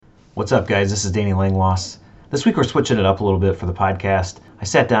What's up, guys? This is Danny Langloss. This week we're switching it up a little bit for the podcast. I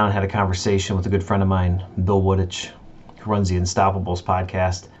sat down and had a conversation with a good friend of mine, Bill Woodich, who runs the Unstoppables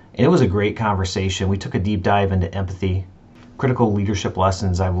podcast. And it was a great conversation. We took a deep dive into empathy, critical leadership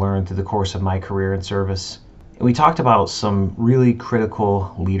lessons I've learned through the course of my career in service. And we talked about some really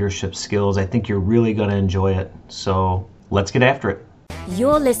critical leadership skills. I think you're really going to enjoy it. So let's get after it.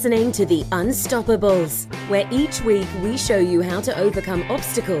 You're listening to The Unstoppables, where each week we show you how to overcome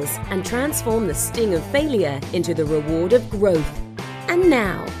obstacles and transform the sting of failure into the reward of growth. And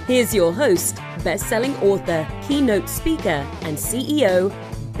now, here's your host, best-selling author, keynote speaker, and CEO,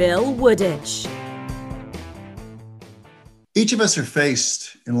 Bill Woodich. Each of us are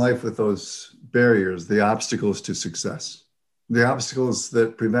faced in life with those barriers, the obstacles to success, the obstacles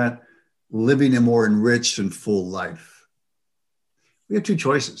that prevent living a more enriched and full life. We have two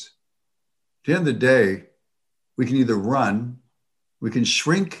choices. At the end of the day, we can either run, we can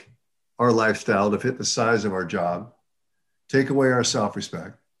shrink our lifestyle to fit the size of our job, take away our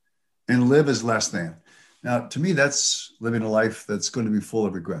self-respect, and live as less than. Now, to me, that's living a life that's going to be full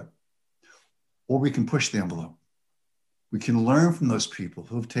of regret. Or we can push the envelope. We can learn from those people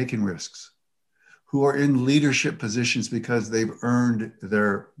who have taken risks, who are in leadership positions because they've earned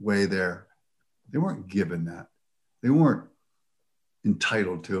their way there. They weren't given that. They weren't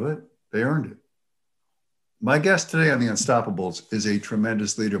entitled to it. They earned it. My guest today on The Unstoppables is a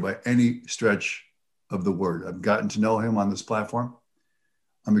tremendous leader by any stretch of the word. I've gotten to know him on this platform.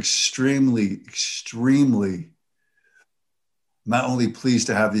 I'm extremely not only pleased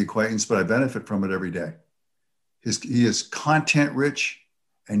to have the acquaintance, but I benefit from it every day. He is content rich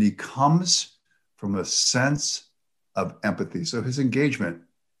and he comes from a sense of empathy. So his engagement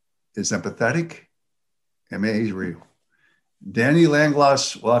is empathetic and he's real. Danny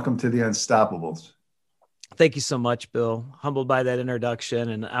Langloss, welcome to The Unstoppables. Thank you so much, Bill. Humbled by that introduction,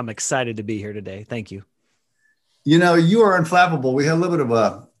 and I'm excited to be here today. Thank you. You know, you are unflappable. We had a little bit of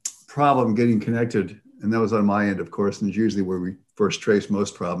a problem getting connected, and that was on my end, of course, and it's usually where we first trace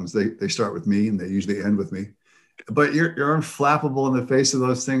most problems. They start with me, and they usually end with me. But you're unflappable in the face of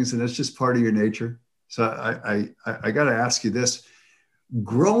those things, and it's just part of your nature. So I got to ask you this.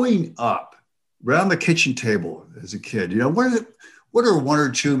 Growing up, around the kitchen table as a kid, you know, what are one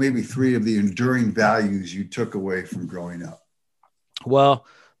or two, maybe three of the enduring values you took away from growing up? Well,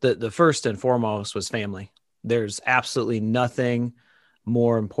 the first and foremost was family. There's absolutely nothing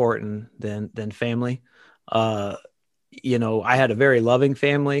more important than family. You know, I had a very loving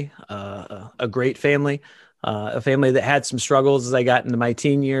family, a great family, a family that had some struggles as I got into my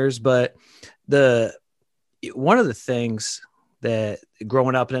teen years. But one of the things that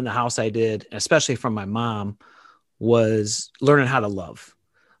growing up in the house I did, especially from my mom, was learning how to love,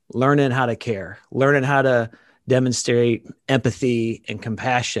 learning how to care, learning how to demonstrate empathy and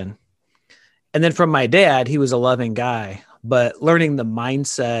compassion. And then from my dad, he was a loving guy, but learning the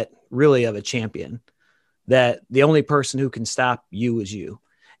mindset really of a champion, that the only person who can stop you is you.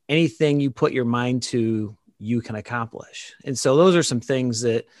 Anything you put your mind to, you can accomplish. And so those are some things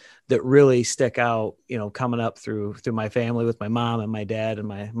that really stick out, you know, coming up through my family with my mom and my dad and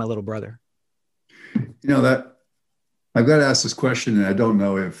my little brother. You know, that I've got to ask this question, and I don't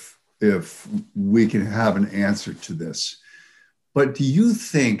know if we can have an answer to this, but do you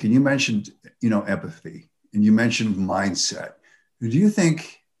think, and you mentioned, you know, empathy and you mentioned mindset, do you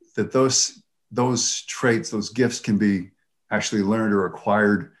think that those traits, those gifts can be actually learned or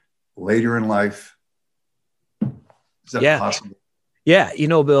acquired later in life? Is that possible? Yeah. You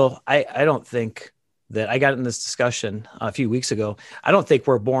know, Bill, I don't think that I got in this discussion a few weeks ago. I don't think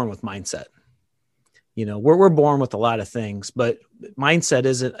we're born with mindset. You know, we're born with a lot of things, but mindset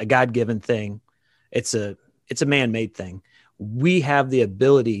isn't a God-given thing. It's a man-made thing. We have the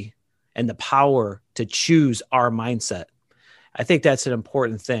ability and the power to choose our mindset. I think that's an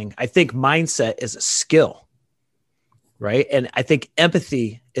important thing. I think mindset is a skill, right? And I think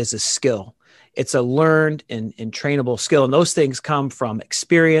empathy is a skill. It's a learned and trainable skill. And those things come from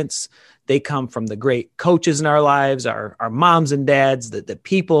experience. They come from the great coaches in our lives, our moms and dads, the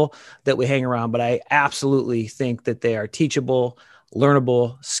people that we hang around. But I absolutely think that they are teachable,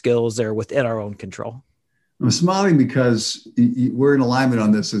 learnable skills that are within our own control. I'm smiling because we're in alignment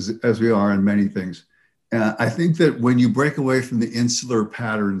on this as we are in many things. I think that when you break away from the insular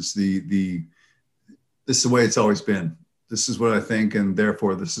patterns, this is the way it's always been. This is what I think, and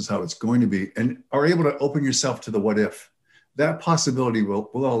therefore this is how it's going to be, and are able to open yourself to the what if, that possibility will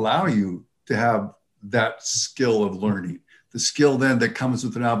allow you to have that skill of learning, the skill then that comes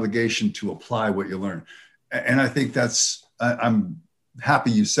with an obligation to apply what you learn. And I think I'm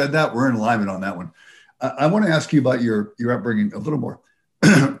happy you said that. We're in alignment on that one. I want to ask you about your upbringing a little more.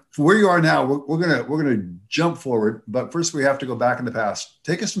 for where you are now, we're gonna jump forward, but first we have to go back in the past.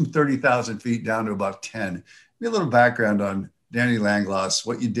 Take us from 30,000 feet down to about 10. Give me a little background on Danny Langloss,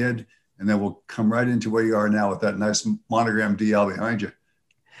 what you did, and then we'll come right into where you are now with that nice monogram DL behind you.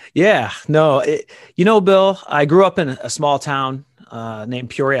 Yeah, no, Bill, I grew up in a small town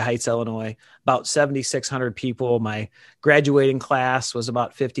named Peoria Heights, Illinois, about 7,600 people. My graduating class was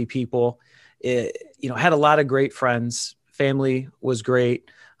about 50 people. Had a lot of great friends. Family was great.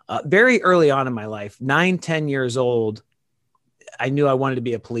 Very early on in my life, 9-10 years old, I knew I wanted to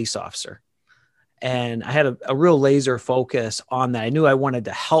be a police officer. And I had a real laser focus on that. I knew I wanted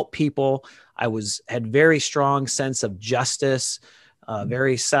to help people. Had very strong sense of justice,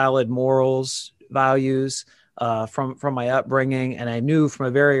 very solid morals, values from my upbringing. And I knew from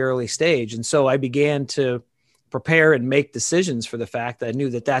a very early stage. And so I began to prepare and make decisions for the fact that I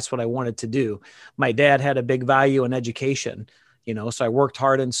knew that that's what I wanted to do. My dad had a big value in education, so I worked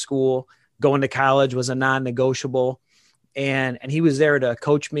hard in school. Going to college was a non-negotiable. And he was there to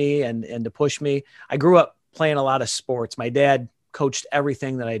coach me and to push me. I grew up playing a lot of sports. My dad coached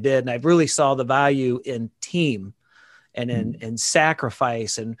everything that I did. And I really saw the value in team and in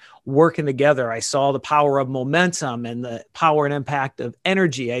sacrifice and working together. I saw the power of momentum and the power and impact of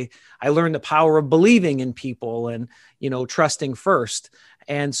energy. I learned the power of believing in people and, trusting first.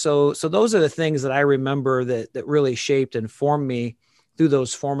 And so those are the things that I remember that really shaped and formed me through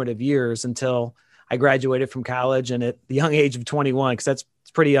those formative years until I graduated from college, and at the young age of 21, because that's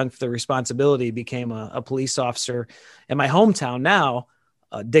pretty young for the responsibility, became a police officer in my hometown now,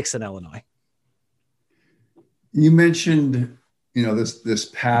 Dixon, Illinois. You mentioned, this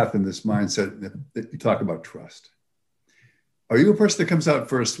path and this mindset that you talk about trust. Are you a person that comes out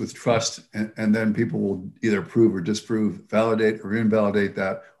first with trust and then people will either prove or disprove, validate or invalidate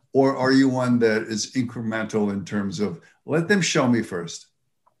that? Or are you one that is incremental in terms of let them show me first?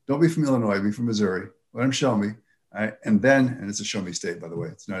 Don't be from Illinois, be from Missouri. Let them show me. And it's a show me state, by the way.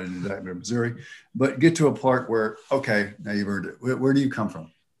 It's not an indictment of Missouri, but get to a part where, okay, now you've earned it. Where do you come from?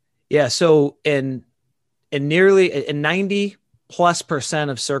 Yeah. So in 90+%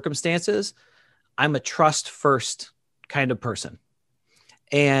 of circumstances, I'm a trust first kind of person.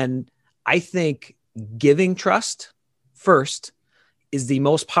 And I think giving trust first is the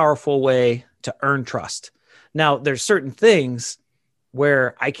most powerful way to earn trust. Now, there's certain things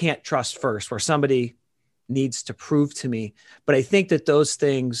where I can't trust first, where somebody needs to prove to me. But I think that those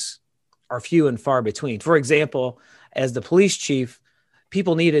things are few and far between. For example, as the police chief,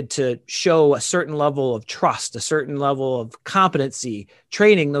 people needed to show a certain level of trust, a certain level of competency,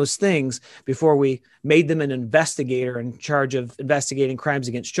 training, those things before we made them an investigator in charge of investigating crimes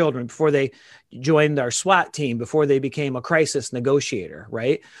against children, before they joined our SWAT team, before they became a crisis negotiator,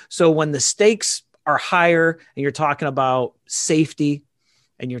 right? So when the stakes are higher and you're talking about safety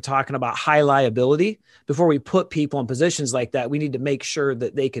and you're talking about high liability, before we put people in positions like that, we need to make sure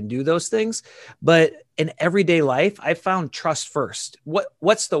that they can do those things. But in everyday life, I found trust first.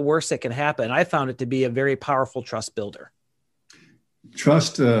 What's the worst that can happen? I found it to be a very powerful trust builder.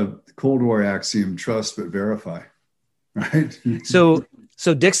 Trust, Cold War axiom, trust but verify, right? So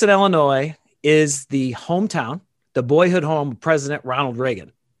Dixon, Illinois is the hometown, the boyhood home of President Ronald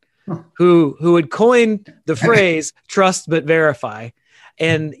Reagan, who had coined the phrase trust but verify.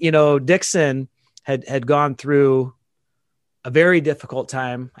 And, Dixon had gone through a very difficult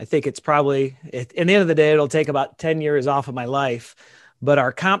time. I think it's probably, at the end of the day, it'll take about 10 years off of my life. But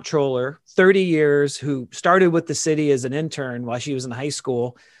our comptroller, 30 years, who started with the city as an intern while she was in high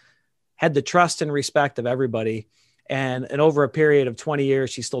school, had the trust and respect of everybody. And over a period of 20 years,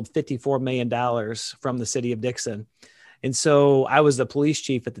 she stole $54 million from the city of Dixon. And so I was the police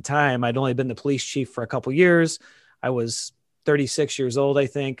chief at the time. I'd only been the police chief for a couple years. I was 36 years old, I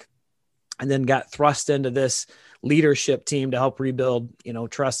think, and then got thrust into this leadership team to help rebuild,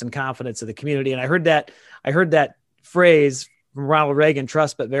 trust and confidence of the community. And I heard that phrase from Ronald Reagan,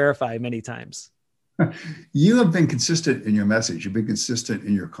 trust but verify, many times. You have been consistent in your message. You've been consistent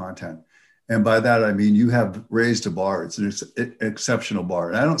in your content. And by that, I mean, you have raised a bar. It's an exceptional bar.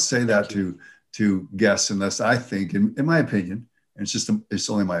 And I don't say that to guests unless I think, in my opinion, and it's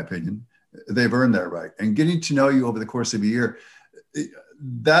only my opinion, they've earned that right. And getting to know you over the course of a year,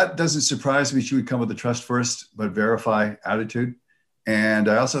 that doesn't surprise me. You would come with a trust first, but verify attitude. And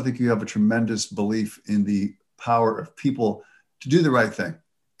I also think you have a tremendous belief in the power of people to do the right thing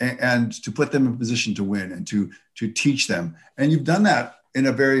and to put them in a position to win and to teach them. And you've done that in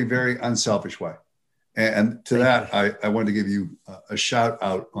a very, very unselfish way. And to that, I wanted to give you a shout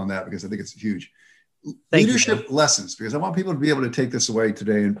out on that because I think it's huge. Leadership lessons, because I want people to be able to take this away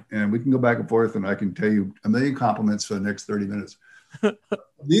today and we can go back and forth and I can tell you a million compliments for the next 30 minutes.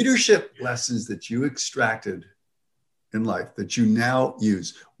 Leadership lessons that you extracted in life that you now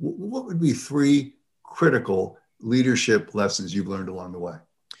use. What would be 3 critical leadership lessons you've learned along the way?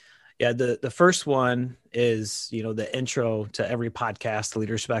 Yeah. The first one is, the intro to every podcast, the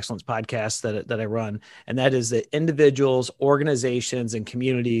Leadership Excellence podcast that I run. And that is that individuals, organizations, and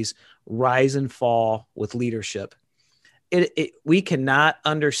communities rise and fall with leadership. We cannot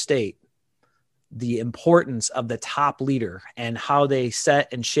understate the importance of the top leader and how they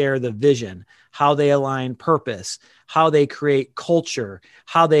set and share the vision, how they align purpose, how they create culture,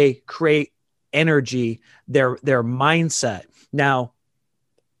 how they create energy, their mindset. Now,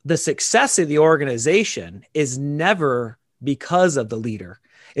 the success of the organization is never because of the leader.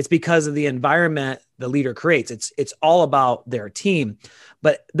 It's because of the environment the leader creates. It's all about their team.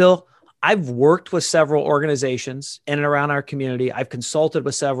 But Bill, I've worked with several organizations in and around our community. I've consulted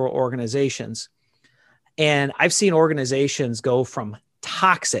with several organizations, and I've seen organizations go from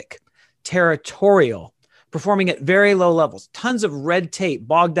toxic, territorial, performing at very low levels, tons of red tape,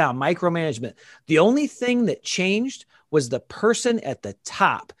 bogged down, micromanagement. The only thing that changed was the person at the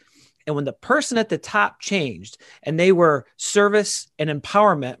top. And when the person at the top changed and they were service and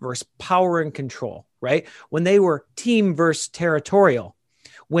empowerment versus power and control, right? When they were team versus territorial,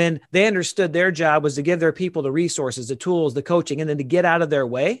 when they understood their job was to give their people the resources, the tools, the coaching, and then to get out of their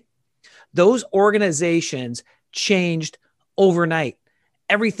way, those organizations changed overnight.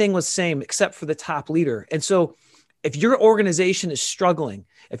 Everything was the same except for the top leader. And so if your organization is struggling,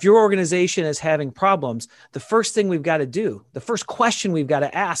 if your organization is having problems, the first thing we've got to do, the first question we've got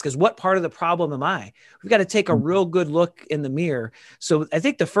to ask is, what part of the problem am I? We've got to take a real good look in the mirror. So I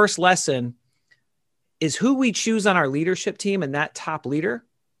think the first lesson is who we choose on our leadership team, and that top leader,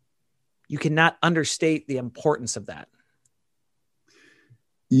 you cannot understate the importance of that.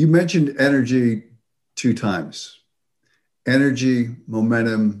 You mentioned energy 2 times. Energy,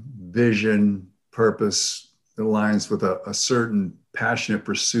 momentum, vision, purpose that aligns with a certain passionate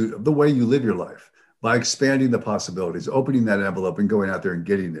pursuit of the way you live your life by expanding the possibilities, opening that envelope and going out there and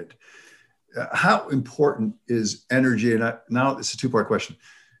getting it. How important is energy? And now it's a 2-part question.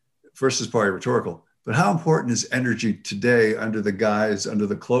 First is probably rhetorical, but how important is energy today under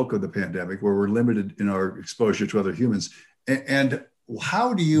the cloak of the pandemic, where we're limited in our exposure to other humans? And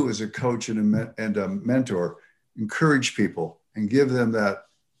how do you, as a coach and a mentor, encourage people and give them that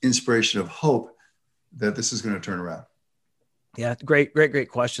inspiration of hope that this is going to turn around? Yeah, great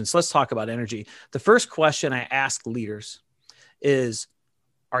question. So let's talk about energy. The first question I ask leaders is,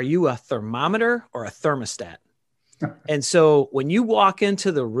 are you a thermometer or a thermostat? And so when you walk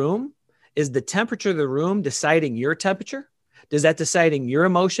into the room, is the temperature of the room deciding your temperature? Does that deciding your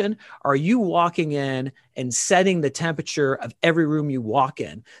emotion? Are you walking in and setting the temperature of every room you walk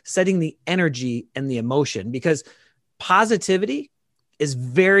in, setting the energy and the emotion? Because positivity is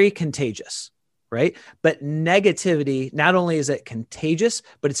very contagious, right? But negativity, not only is it contagious,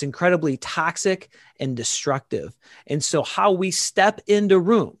 but it's incredibly toxic and destructive. And so how we step into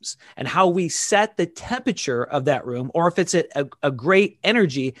rooms and how we set the temperature of that room, or if it's a great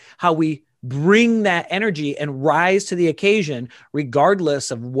energy, how we bring that energy and rise to the occasion,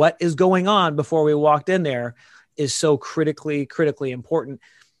 regardless of what is going on before we walked in there, is so critically important.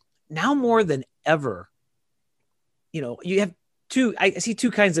 Now more than ever, you have I see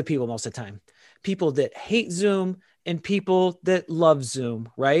 2 kinds of people most of the time. People that hate Zoom and people that love Zoom,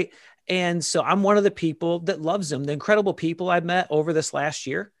 right? And so I'm one of the people that love Zoom. The incredible people I've met over this last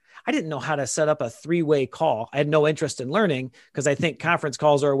year, I didn't know how to set up a 3-way call. I had no interest in learning because I think conference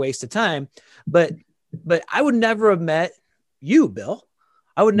calls are a waste of time. But I would never have met you, Bill.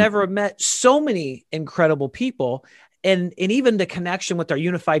 I would never have met so many incredible people. And even the connection with our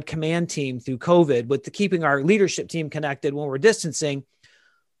unified command team through COVID, with keeping our leadership team connected when we're distancing,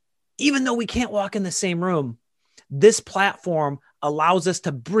 even though we can't walk in the same room, this platform allows us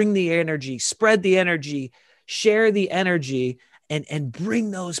to bring the energy, spread the energy, share the energy, and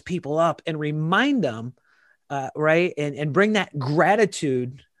bring those people up and remind them, right? And bring that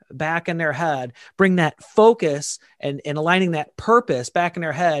gratitude back in their head, bring that focus and aligning that purpose back in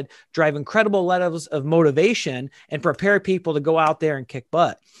their head, drive incredible levels of motivation and prepare people to go out there and kick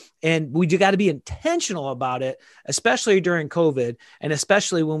butt. And we got to be intentional about it, especially during COVID, and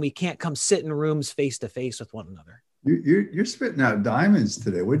especially when we can't come sit in rooms face to face with one another. You're spitting out diamonds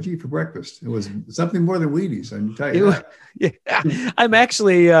today. What did you eat for breakfast? It was something more than Wheaties, I can tell you that. Yeah. I'm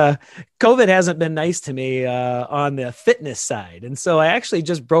actually, COVID hasn't been nice to me on the fitness side. And so I actually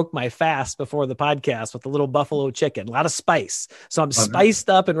just broke my fast before the podcast with a little buffalo chicken, a lot of spice. So I'm spiced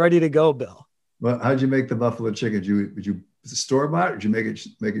up and ready to go, Bill. Well, how'd you make the buffalo chicken? Would you Was it store bought or did you make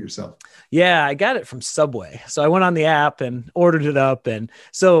it yourself? Yeah, I got it from Subway. So I went on the app and ordered it up. And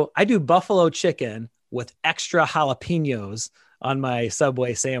so I do buffalo chicken with extra jalapenos on my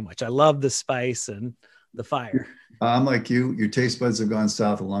Subway sandwich. I love the spice and the fire. I'm like you. Your taste buds have gone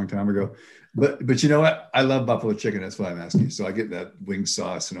south a long time ago. But you know what? I love buffalo chicken. That's why I'm asking you. So I get that wing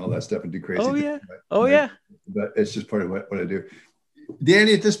sauce and all that stuff and do crazy Oh, things. yeah. Oh, yeah. But it's just part of what I do.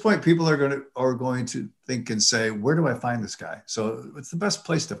 Danny, at this point, people are going to think and say, where do I find this guy? So what's the best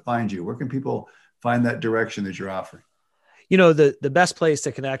place to find you? Where can people find that direction that you're offering? You know, the best place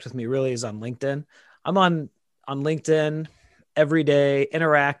to connect with me really is on LinkedIn. I'm on LinkedIn every day,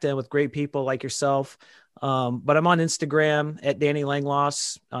 interacting with great people like yourself. But I'm on Instagram at Danny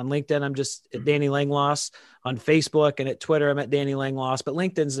Langloss. On LinkedIn, I'm just at Danny Langloss. On Facebook and at Twitter, I'm at Danny Langloss. But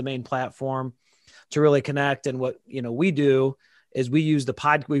LinkedIn's the main platform to really connect. And what, we do is we release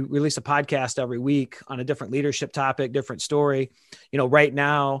a podcast every week on a different leadership topic, different story. Right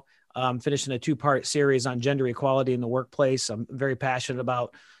now, I'm finishing a 2-part series on gender equality in the workplace. I'm very passionate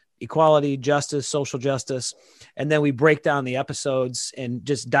about equality, justice, social justice. And then we break down the episodes and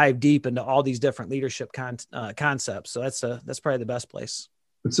just dive deep into all these different leadership concepts. So that's probably the best place.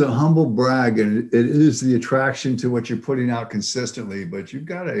 It's a humble brag, and it is the attraction to what you're putting out consistently, but you've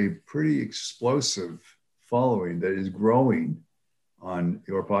got a pretty explosive following that is growing on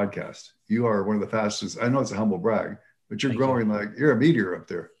your podcast. You are one of the fastest. I know it's a humble brag, but you're growing like you're a meteor up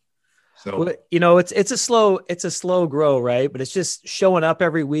there. So, it's a slow grow, right? But it's just showing up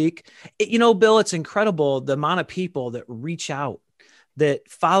every week. Bill, it's incredible the amount of people that reach out, that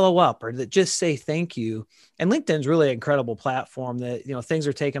follow up, or that just say thank you. And LinkedIn's really an incredible platform that, things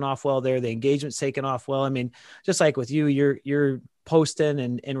are taking off well there. The engagement's taking off well. I mean, just like with you, you're posting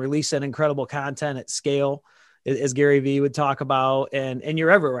and releasing incredible content at scale, as Gary Vee would talk about, and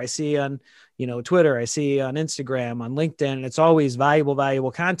you're everywhere. I see on, Twitter, I see on Instagram, on LinkedIn, and it's always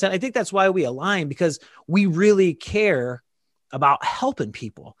valuable content. I think that's why we align, because we really care about helping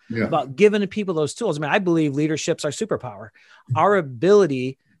people, about giving people those tools. I mean, I believe leadership's our superpower, our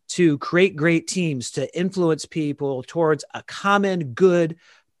ability to create great teams, to influence people towards a common good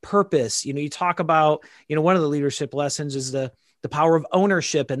purpose. You talk about, one of the leadership lessons is the power of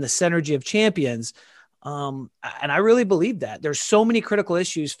ownership and the synergy of champions. And I really believe that there's so many critical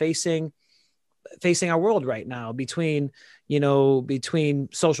issues facing our world right now, between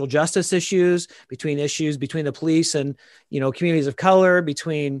social justice issues, between the police and, communities of color,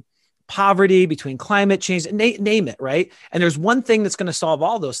 between poverty, between climate change, name it, right? And there's one thing that's going to solve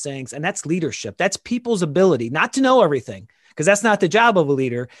all those things, and that's leadership. That's people's ability not to know everything, because that's not the job of a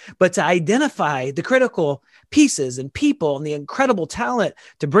leader, but to identify the critical pieces and people and the incredible talent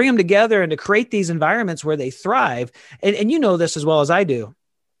to bring them together and to create these environments where they thrive. And you know this as well as I do.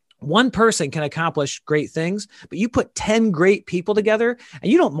 One person can accomplish great things, but you put 10 great people together and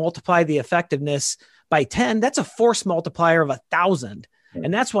you don't multiply the effectiveness by 10. That's a force multiplier of 1,000.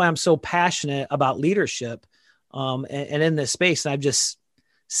 And that's why I'm so passionate about leadership and in this space. And I've just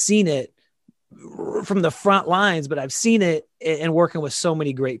seen it from the front lines, but I've seen it in working with so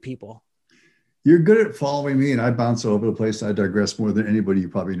many great people. You're good at following me, and I bounce all over the place. I digress more than anybody you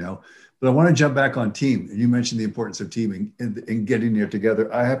probably know. But I want to jump back on team. You mentioned the importance of teaming and getting there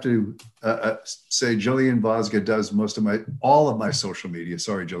together. I have to say Jillian Vosga does all of my social media.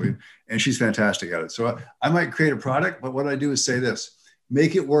 Sorry, Jillian. And she's fantastic at it. So I might create a product, but what I do is say this: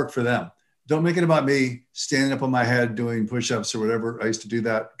 make it work for them. Don't make it about me standing up on my head doing push-ups or whatever. I used to do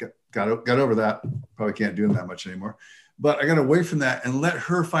that. Got over that. Probably can't do them that much anymore. But I got away from that and let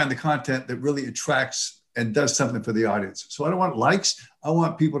her find the content that really attracts and does something for the audience. So I don't want likes. I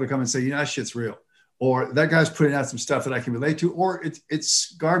want people to come and say, that shit's real. Or that guy's putting out some stuff that I can relate to, or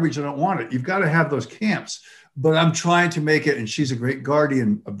it's garbage. I don't want it. You've got to have those camps, but I'm trying to make it. And she's a great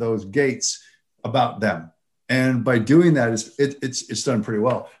guardian of those gates about them. And by doing that, it's done pretty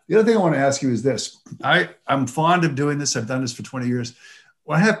well. The other thing I want to ask you is this. I'm fond of doing this. I've done this for 20 years.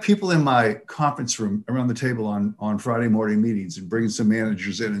 When I have people in my conference room around the table on Friday morning meetings and bringing some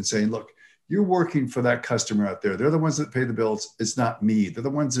managers in and saying, look, you're working for that customer out there. They're the ones that pay the bills. It's not me. They're the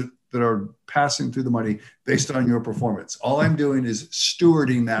ones that are passing through the money based on your performance. All I'm doing is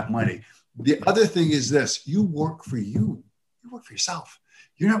stewarding that money. The other thing is this: you work for you. You work for yourself.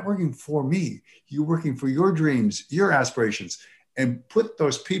 You're not working for me. You're working for your dreams, your aspirations, and put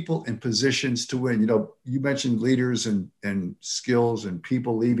those people in positions to win. You mentioned leaders and skills and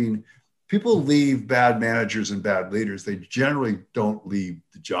people leaving. People leave bad managers and bad leaders. They generally don't leave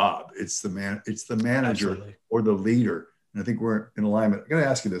the job. It's the manager Absolutely. Or the leader. And I think we're in alignment. I got to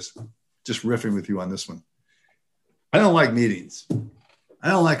ask you this, just riffing with you on this one. I don't like meetings. I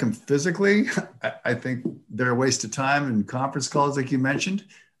don't like them physically. I think they're a waste of time in conference calls, like you mentioned.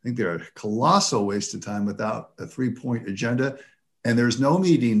 I think they're a colossal waste of time without a 3-point agenda. And there's no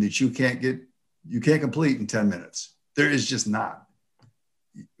meeting that you can't complete in 10 minutes. There is just not.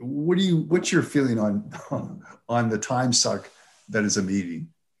 What's your feeling on the time suck that is a meeting?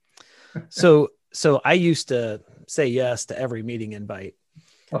 So I used to say yes to every meeting invite.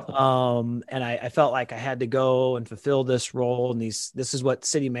 And I felt like I had to go and fulfill this role. And this is what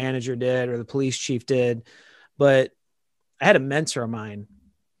city manager did or the police chief did. But I had a mentor of mine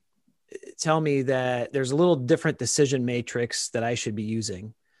tell me that there's a little different decision matrix that I should be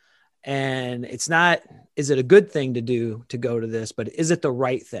using. And it's not, is it a good thing to do to go to this, but is it the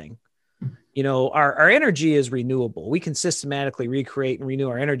right thing? You know, our energy is renewable. We can systematically recreate and renew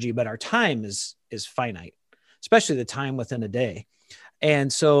our energy, but our time is finite, especially the time within a day.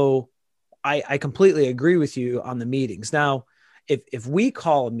 And so I completely agree with you on the meetings. Now, if we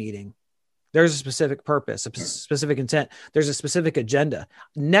call a meeting, there's a specific purpose, a specific intent. There's a specific agenda.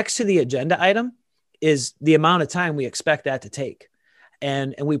 Next to the agenda item is the amount of time we expect that to take.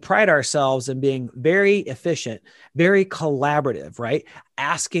 And we pride ourselves in being very efficient, very collaborative, right?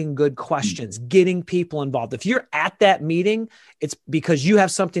 Asking good questions, getting people involved. If you're at that meeting, it's because you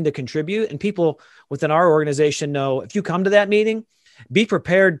have something to contribute. And people within our organization know if you come to that meeting, be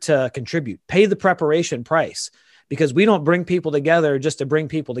prepared to contribute, pay the preparation price, because we don't bring people together just to bring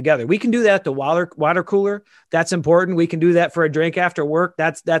people together. We can do that at the water cooler. That's important. We can do that for a drink after work.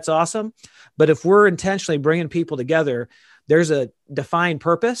 That's awesome. But if we're intentionally bringing people together, there's a defined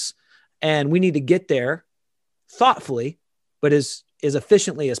purpose, and we need to get there thoughtfully, but as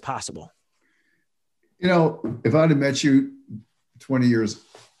efficiently as possible. You know, if I'd have met you 20 years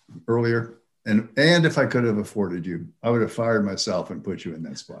earlier, and if I could have afforded you, I would have fired myself and put you in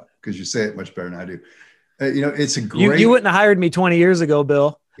that spot, because you say it much better than I do. You know, it's a great. You wouldn't have hired me 20 years ago,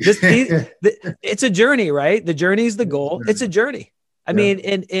 Bill. It's a journey, right? The journey is the goal. It's a journey. I mean,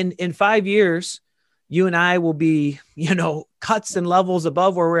 in 5 years, you and I will be, cuts and levels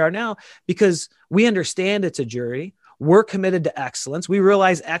above where we are now, because we understand it's a journey. We're committed to excellence. We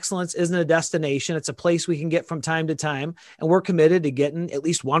realize excellence isn't a destination. It's a place we can get from time to time. And we're committed to getting at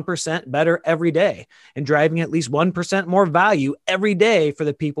least 1% better every day and driving at least 1% more value every day for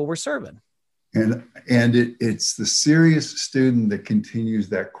the people we're serving. And it's the serious student that continues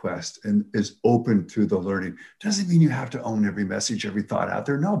that quest and is open to the learning. Doesn't mean you have to own every message, every thought out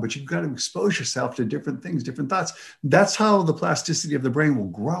there. No, but you've got to expose yourself to different things, different thoughts. That's how the plasticity of the brain will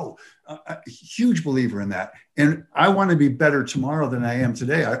grow. A huge believer in that. And I want to be better tomorrow than I am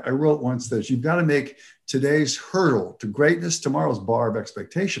today. I wrote once that you've got to make today's hurdle to greatness tomorrow's bar of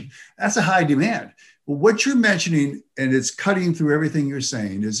expectation. That's a high demand. Well, what you're mentioning, and it's cutting through everything you're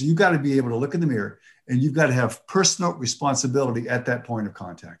saying, is you've got to be able to look in the mirror, and you've got to have personal responsibility at that point of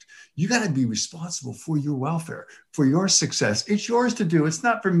contact. You got to be responsible for your welfare, for your success. It's yours to do. It's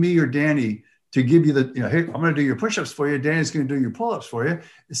not for me or Danny to give you hey, I'm going to do your push-ups for you. Danny's going to do your pull-ups for you.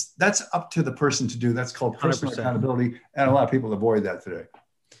 That's up to the person to do. That's called personal 100%. Accountability. And a lot of people avoid that today.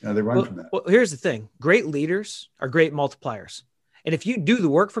 They run from that. Well, here's the thing. Great leaders are great multipliers. And if you do the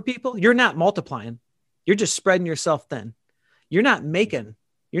work for people, you're not multiplying. You're just spreading yourself thin. You're not making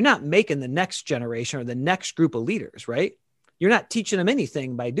the next generation or the next group of leaders, right? You're not teaching them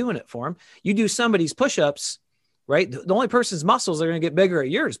anything by doing it for them. You do somebody's push-ups, right? The only person's muscles are going to get bigger at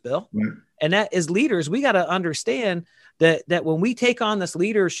yours, Bill. Right. And that as leaders, we got to understand that when we take on this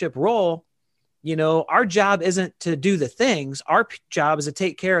leadership role, our job isn't to do the things. Our job is to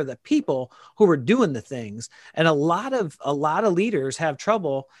take care of the people who are doing the things. And a lot of leaders have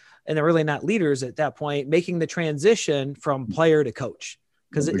trouble, and they're really not leaders at that point, making the transition from player to coach,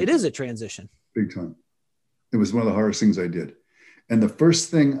 because it is a transition. Big time. It was one of the hardest things I did. And the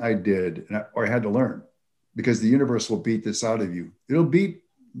first thing I did, I had to learn, because the universe will beat this out of you. It'll beat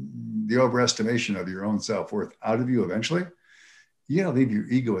the overestimation of your own self-worth out of you eventually. You got to leave your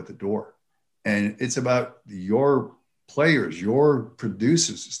ego at the door. And it's about your players, your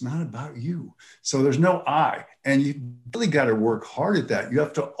producers. It's not about you. So there's no I. And you really got to work hard at that. You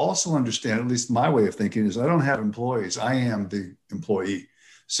have to also understand, at least my way of thinking is, I don't have employees. I am the employee.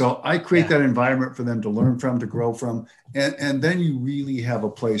 So I create that environment for them to learn from, to grow from. And then you really have a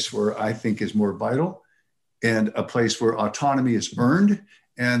place where I think is more vital, and a place where autonomy is earned.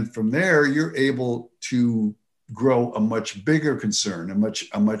 And from there, you're able to grow a much bigger concern,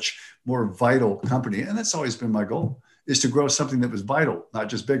 a much more vital company. And that's always been my goal, is to grow something that was vital, not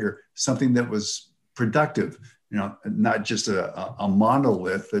just bigger, something that was productive, not just a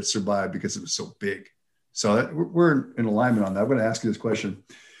monolith that survived because it was so big. So we're in alignment on that. I'm going to ask you this question.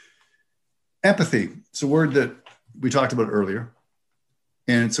 Empathy. It's a word that we talked about earlier.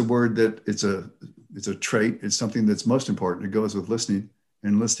 And it's a word that it's a trait. It's something that's most important. It goes with listening,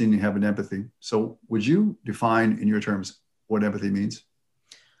 and listening, you have an empathy. So would you define in your terms what empathy means?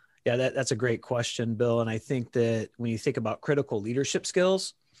 Yeah, that's a great question, Bill. And I think that when you think about critical leadership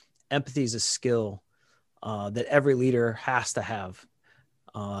skills, empathy is a skill that every leader has to have.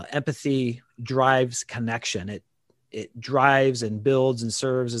 Empathy drives connection. It drives and builds and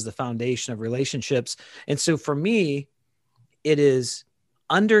serves as the foundation of relationships. And so for me, it is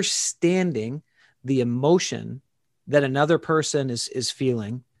understanding the emotion that another person is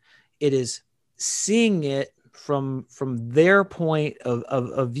feeling. It is seeing it from their point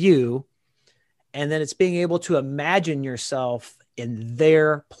of view. And then it's being able to imagine yourself in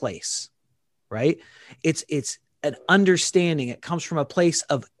their place, right? It's an understanding. It comes from a place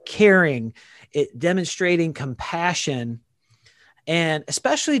of caring, it demonstrating compassion. And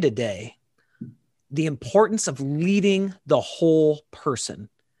especially today, the importance of leading the whole person.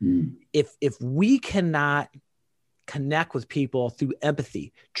 If we cannot connect with people through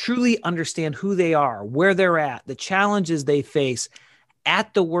empathy, truly understand who they are, where they're at, the challenges they face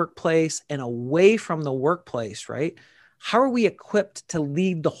at the workplace and away from the workplace, right? How are we equipped to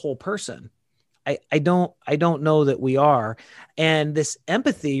lead the whole person? I don't know that we are. And this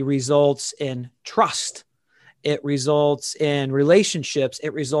empathy results in trust. It results in relationships.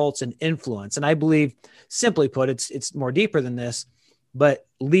 It results in influence. And I believe, simply put, it's more deeper than this, but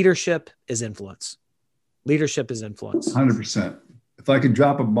leadership is influence. Leadership is influence. 100%. If I could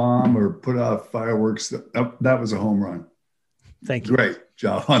drop a bomb or put out fireworks, that was a home run. Thank you. Great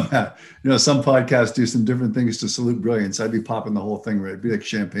job on that. Some podcasts do some different things to salute brilliance. I'd be popping the whole thing right. It'd be like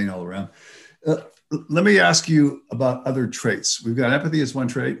champagne all around. Let me ask you about other traits. We've got empathy as one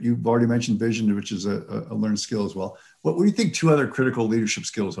trait. You've already mentioned vision, which is a learned skill as well. What do you think two other critical leadership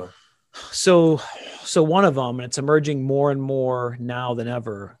skills are? So one of them, and it's emerging more and more now than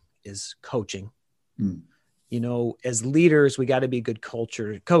ever, is coaching. As leaders, we got to be good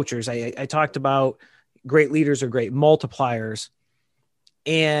coachers. I talked about great leaders are great multipliers,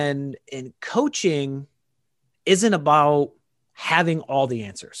 and coaching isn't about having all the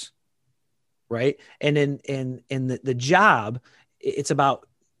answers, right? And in the job, it's about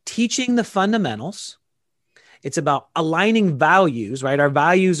teaching the fundamentals. It's about aligning values, right? Our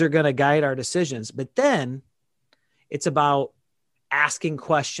values are going to guide our decisions, but then it's about asking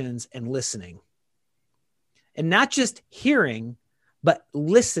questions and listening. And not just hearing, but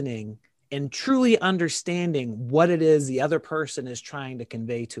listening and truly understanding what it is the other person is trying to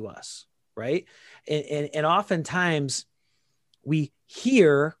convey to us, right? And oftentimes we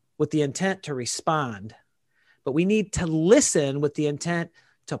hear with the intent to respond, but we need to listen with the intent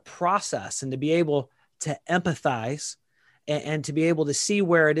to process and to be able to empathize and to be able to see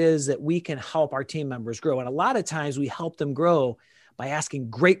where it is that we can help our team members grow. And a lot of times we help them grow by asking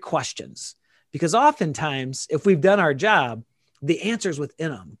great questions, because oftentimes if we've done our job, the answer's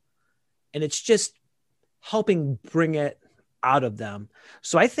within them, and it's just helping bring it out of them.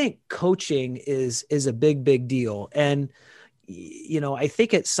 So I think coaching is a big deal. And, I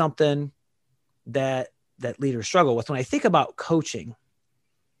think it's something that leaders struggle with. When I think about coaching,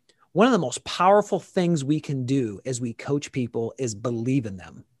 one of the most powerful things we can do as we coach people is believe in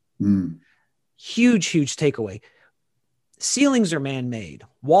them. Huge takeaway. Ceilings are man-made.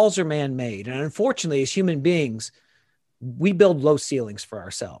 Walls are man-made. And unfortunately, as human beings, we build low ceilings for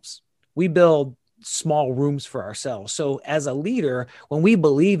ourselves. We build small rooms for ourselves. So as a leader, when we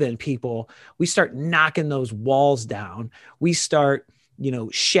believe in people, we start knocking those walls down. We start,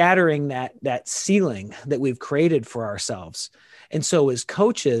 shattering that ceiling that we've created for ourselves. And so as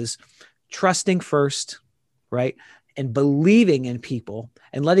coaches, trusting first, right? And believing in people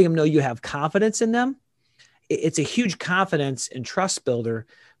and letting them know you have confidence in them. It's a huge confidence and trust builder,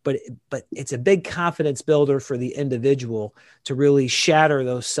 but it's a big confidence builder for the individual to really shatter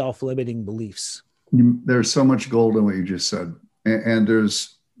those self-limiting beliefs. There's so much gold in what you just said. And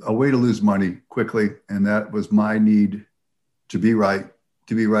there's a way to lose money quickly. And that was my need to be right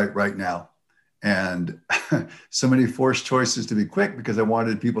right now. And so many forced choices to be quick because I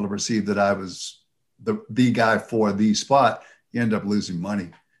wanted people to perceive that I was the guy for the spot. You end up losing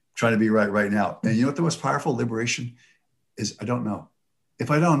money trying to be right now. And you know what the most powerful liberation is? I don't know.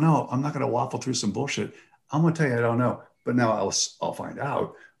 If I don't know, I'm not going to waffle through some bullshit. I'm going to tell you I don't know, but now I'll find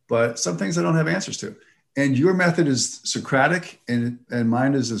out. But some things I don't have answers to. And your method is Socratic and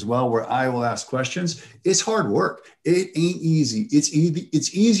mine is as well, where I will ask questions. It's hard work. It ain't easy. It's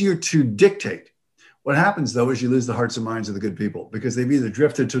easier to dictate. What happens though is you lose the hearts and minds of the good people because they've either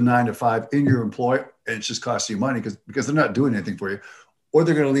drifted to 9 to 5 in your employ and it's just costing you money because they're not doing anything for you, or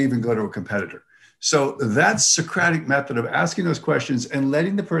they're going to leave and go to a competitor. So that Socratic method of asking those questions and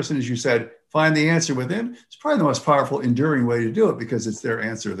letting the person, as you said, find the answer within is probably the most powerful, enduring way to do it, because it's their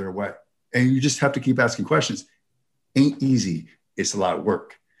answer, their way. And you just have to keep asking questions. Ain't easy. It's a lot of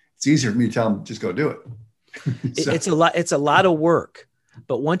work. It's easier for me to tell them, just go do it. So, It's a lot of work,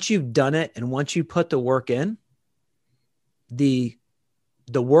 but once you've done it and once you put the work in, the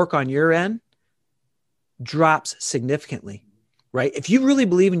work on your end drops significantly, right? If you really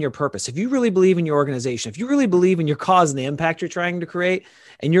believe in your purpose, if you really believe in your organization, if you really believe in your cause and the impact you're trying to create,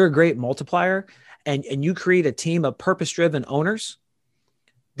 and you're a great multiplier, and you create a team of purpose-driven owners,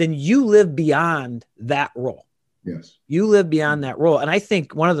 then you live beyond that role. yes. You live beyond that role. And I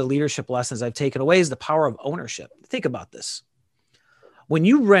think one of the leadership lessons I've taken away is the power of ownership. Think about this. When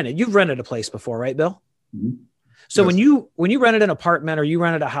you've rented a place before, right, Bill? Mm-hmm. So Yes. when you rented an apartment or you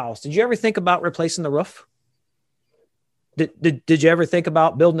rented a house, did you ever think about replacing the roof? Did you ever think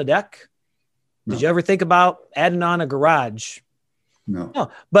about building a deck? No. Did you ever think about adding on a garage? No.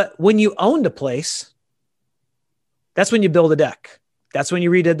 No. But when you owned a place, that's when you build a deck. That's when you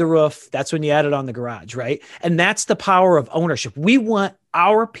redid the roof. That's when you added on the garage, right? And that's the power of ownership. We want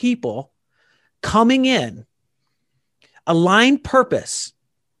our people coming in, align purpose,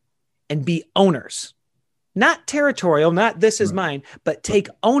 and be owners. Not territorial, not this is Right. mine, but take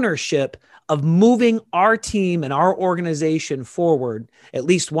ownership of moving our team and our organization forward at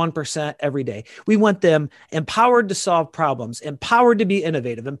least 1% every day. We want them empowered to solve problems, empowered to be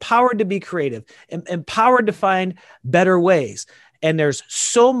innovative, empowered to be creative, empowered to find better ways. And there's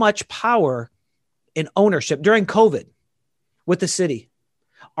so much power in ownership. During COVID with the city,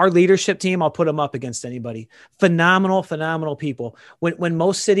 our leadership team, I'll put them up against anybody. Phenomenal, phenomenal people. When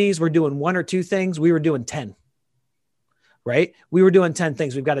most cities were doing one or two things, we were doing 10, right? We were doing 10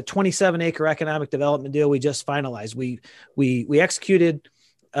 things. We've got a 27-acre economic development deal we just finalized. We executed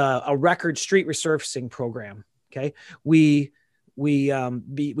a record street resurfacing program, okay? We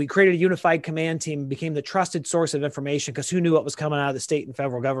created a unified command team, became the trusted source of information because who knew what was coming out of the state and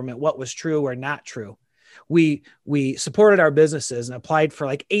federal government, what was true or not true. We supported our businesses and applied for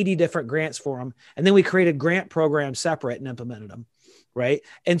like 80 different grants for them. And then we created grant programs separate and implemented them. Right.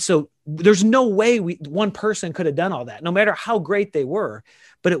 And so there's no way one person could have done all that, no matter how great they were.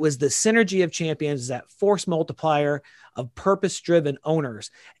 But it was the synergy of champions, that force multiplier of purpose-driven owners.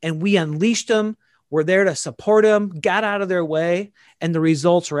 And we unleashed them. We're there to support them, got out of their way, and the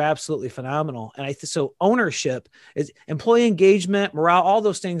results were absolutely phenomenal. And so ownership is employee engagement, morale, all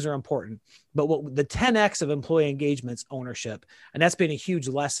those things are important. But what the 10X of employee engagement's ownership. And that's been a huge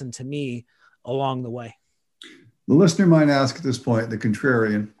lesson to me along the way. The listener might ask at this point, the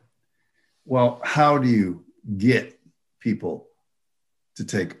contrarian, well, how do you get people to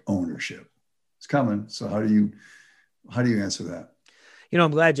take ownership? It's coming. So how do you answer that? You know,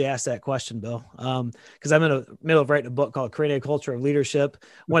 I'm glad you asked that question, Bill, because I'm in the middle of writing a book called Creating a Culture of Leadership.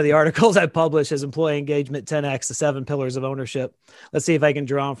 One of the articles I published is Employee Engagement 10X, the 7 pillars of ownership. Let's see if I can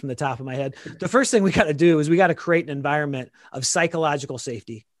draw them from the top of my head. The first thing we got to do is we got to create an environment of psychological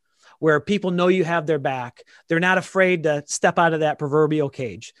safety where people know you have their back. They're not afraid to step out of that proverbial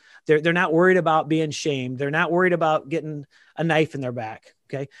cage. They're not worried about being shamed. They're not worried about getting a knife in their back.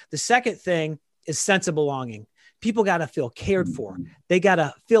 Okay. The second thing is sense of belonging. People got to feel cared for. They got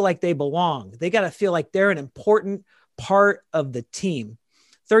to feel like they belong. They got to feel like they're an important part of the team.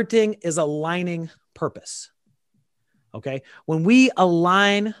 Third thing is aligning purpose. Okay. When we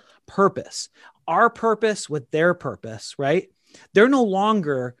align purpose, our purpose with their purpose, right? They're no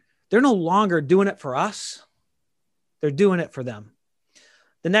longer doing it for us. They're doing it for them.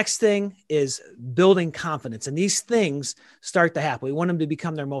 The next thing is building confidence. And these things start to happen. We want them to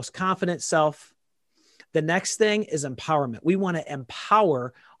become their most confident self. The next thing is empowerment. We want to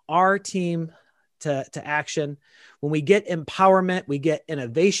empower our team to action. When we get empowerment, we get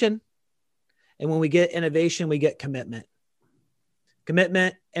innovation. And when we get innovation, we get commitment.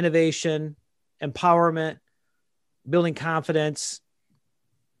 Commitment, innovation, empowerment, building confidence,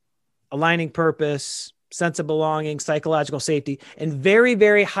 aligning purpose, sense of belonging, psychological safety, and very,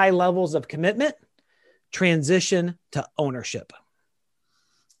 very high levels of commitment, transition to ownership.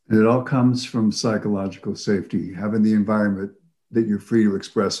 And it all comes from psychological safety, having the environment that you're free to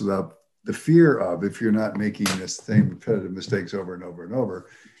express without the fear of, if you're not making the same repetitive mistakes over and over and over,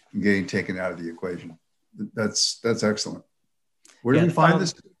 and getting taken out of the equation. That's excellent. Where do we find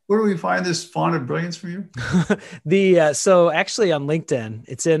this? Where do we find this font of brilliance for you? So actually on LinkedIn,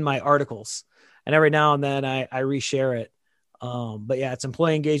 it's in my articles, and every now and then I reshare it. But yeah, it's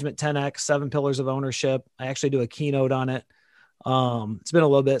Employee Engagement 10X, 7 pillars of ownership. I actually do a keynote on it. It's been a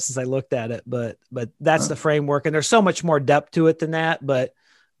little bit since I looked at it, but that's the framework, and there's so much more depth to it than that. But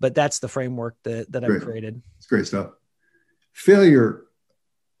but that's the framework that I've created. It's great stuff. Failure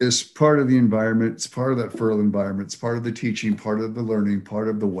is part of the environment. It's part of that fertile environment. It's part of the teaching, part of the learning, part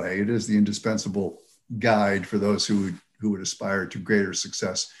of the way. It is the indispensable guide for those who would aspire to greater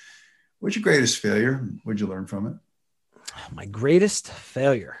success. What's your greatest failure? What'd you learn from it? My greatest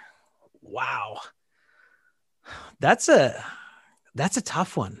failure. Wow. That's a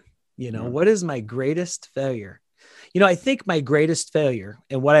tough one. What is my greatest failure? I think my greatest failure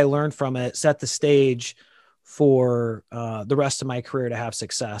and what I learned from it set the stage for the rest of my career to have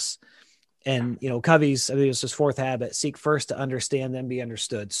success. And, Covey's, I think it was his fourth habit, seek first to understand, then be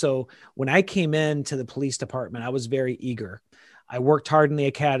understood. So when I came into the police department, I was very eager. I worked hard in the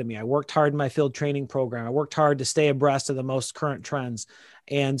academy. I worked hard in my field training program. I worked hard to stay abreast of the most current trends.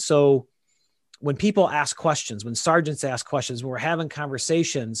 And so when people ask questions, when sergeants ask questions, when we're having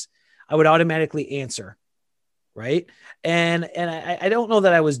conversations, I would automatically answer. Right. And I don't know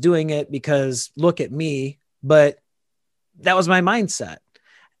that I was doing it because look at me, but that was my mindset.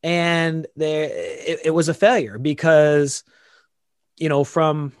 And it was a failure because,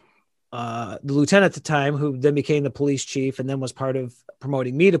 from the lieutenant at the time, who then became the police chief and then was part of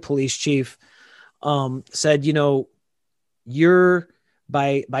promoting me to police chief, said, you're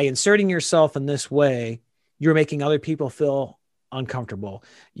by inserting yourself in this way, you're making other people feel uncomfortable.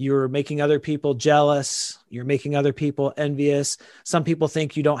 You're making other people jealous. You're making other people envious. Some people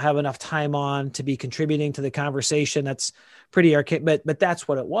think you don't have enough time on to be contributing to the conversation. That's pretty archaic, but that's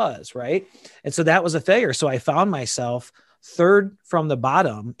what it was. Right. And so that was a failure. So I found myself third from the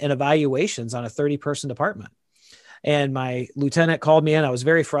bottom in evaluations on a 30-person department. And my lieutenant called me in. I was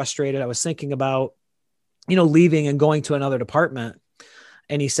very frustrated. I was thinking about, leaving and going to another department.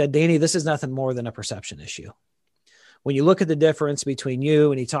 And he said, Danny, this is nothing more than a perception issue. When you look at the difference between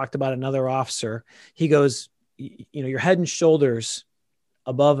you, and he talked about another officer, he goes, you're head and shoulders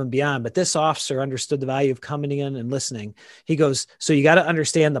above and beyond, but this officer understood the value of coming in and listening. He goes, so you got to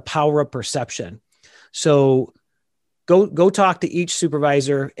understand the power of perception. So go talk to each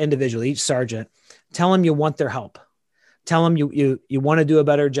supervisor individually, each sergeant, tell them you want their help. Tell them you want to do a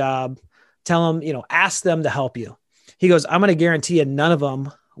better job. Tell them, ask them to help you. He goes, I'm going to guarantee you none of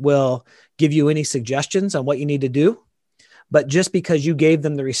them will give you any suggestions on what you need to do. But just because you gave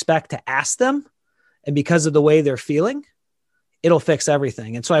them the respect to ask them and because of the way they're feeling, it'll fix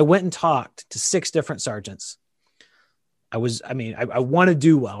everything. And so I went and talked to 6 different sergeants. I want to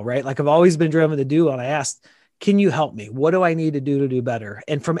do well, right? Like I've always been driven to do well. And I asked, can you help me? What do I need to do better?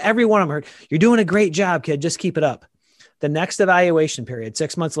 And from every one of them, I heard, you're doing a great job, kid. Just keep it up. The next evaluation period,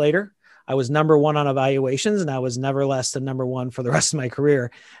 6 months later, I was number 1 on evaluations, and I was never less than number 1 for the rest of my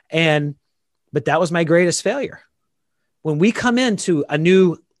career. But that was my greatest failure. When we come into a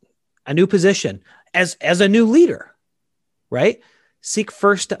new position as a new leader, right? Seek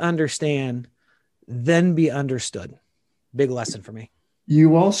first to understand, then be understood. Big lesson for me.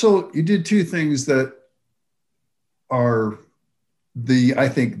 You did 2 things that are I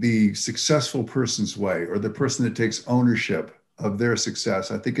think the successful person's way, or the person that takes ownership of their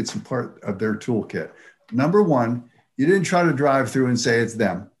success. I think it's a part of their toolkit. Number 1, you didn't try to drive through and say it's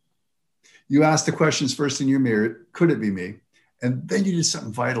them. You asked the questions first in your mirror, could it be me? And then you did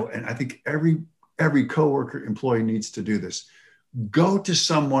something vital. And I think every coworker, employee needs to do this. Go to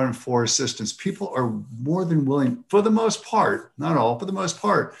someone for assistance. People are more than willing, for the most part, not all, for the most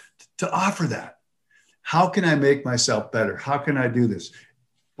part, to offer that. How can I make myself better? How can I do this?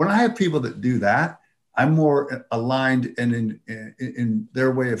 When I have people that do that, I'm more aligned and in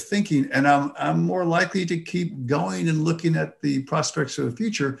their way of thinking, and I'm more likely to keep going and looking at the prospects for the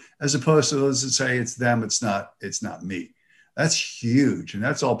future, as opposed to those that say it's them, it's not me. That's huge, and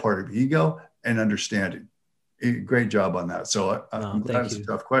that's all part of ego and understanding. Great job on that. So I'm glad it's a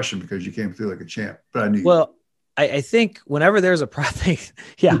tough question because you came through like a champ. But I knew. Well, I think whenever there's a problem,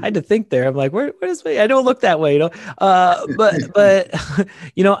 I had to think there. I'm like, where is me? I don't look that way, But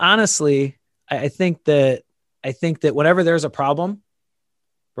honestly. I think that whenever there's a problem,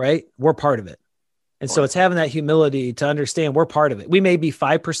 right, we're part of it. And so it's having that humility to understand we're part of it. We may be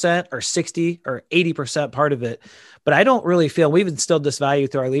 5% or 60 or 80% part of it, but I don't really feel, we've instilled this value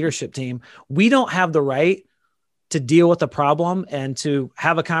through our leadership team. We don't have the right to deal with the problem and to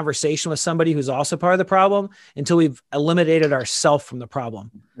have a conversation with somebody who's also part of the problem until we've eliminated ourselves from the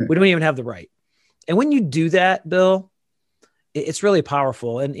problem. We don't even have the right. And when you do that, Bill, it's really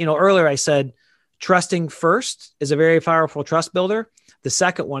powerful. And, earlier I said, trusting first is a very powerful trust builder. The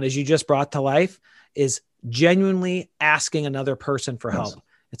second one, as you just brought to life, is genuinely asking another person for help.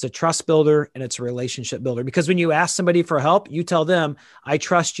 It's a trust builder and it's a relationship builder, because when you ask somebody for help, you tell them, I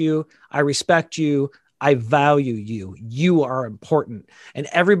trust you. I respect you. I value you. You are important. And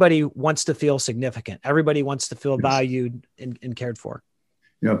everybody wants to feel significant. Everybody wants to feel valued and cared for.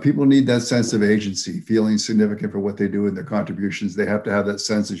 People need that sense of agency, feeling significant for what they do and their contributions. They have to have that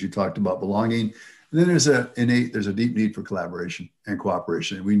sense, as you talked about, belonging. And then there's a deep need for collaboration and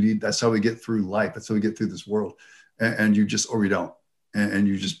cooperation. And that's how we get through life. That's how we get through this world. And you just, or we don't. And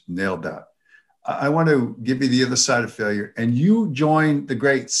you just nailed that. I want to give you the other side of failure. And you joined the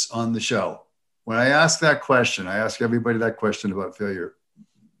greats on the show. When I ask that question, I ask everybody that question about failure.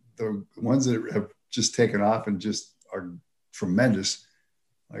 The ones that have just taken off and just are tremendous.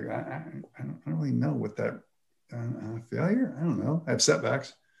 Like, I don't really know what that failure. I don't know. I have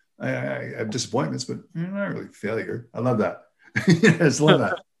setbacks. I have disappointments, but not really failure. I love that. I just love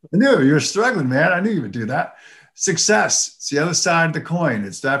that. I knew you were struggling, man. I knew you would do that. Success. It's the other side of the coin.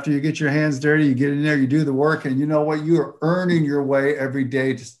 It's after you get your hands dirty, you get in there, you do the work, and you know what? You are earning your way every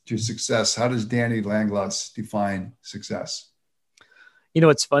day to success. How does Danny Langlois define success?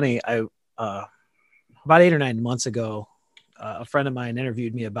 It's funny. About 8 or 9 months ago, a friend of mine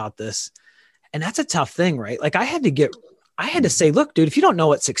interviewed me about this, and that's a tough thing, right? Like I had to say, look, dude, if you don't know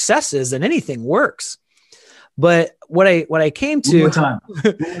what success is, then anything works. But what I came to, one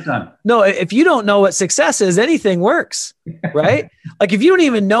more time. No, if you don't know what success is, anything works, right? Like if you don't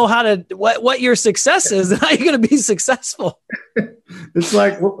even know what your success is, then how are you going to be successful? It's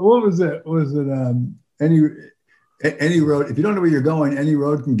like, what was it? Was it any road? If you don't know where you're going, any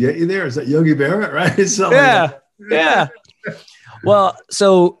road can get you there. Is that Yogi Berra, right? So yeah. Well,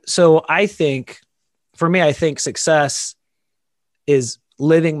 so I think, for me, I think success is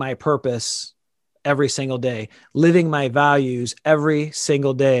living my purpose every single day, living my values every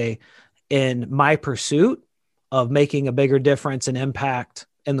single day in my pursuit of making a bigger difference and impact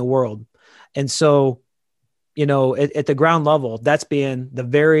in the world. And so, at the ground level, that's being the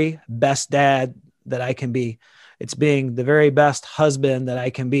very best dad that I can be. It's being the very best husband that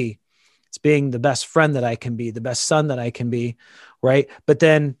I can be. It's being the best friend that I can be, the best son that I can be, right? But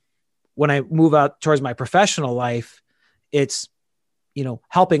then when I move out towards my professional life, it's,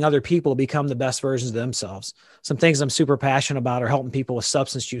 helping other people become the best versions of themselves. Some things I'm super passionate about are helping people with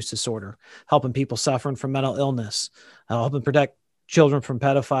substance use disorder, helping people suffering from mental illness, helping protect children from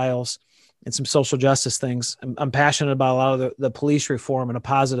pedophiles, and some social justice things. I'm passionate about a lot of the police reform in a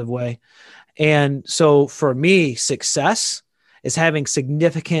positive way. And so for me, success is having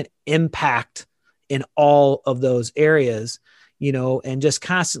significant impact in all of those areas, and just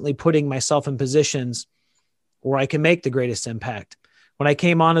constantly putting myself in positions where I can make the greatest impact. When I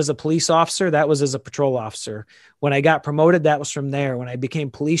came on as a police officer, that was as a patrol officer. When I got promoted, that was from there. When I became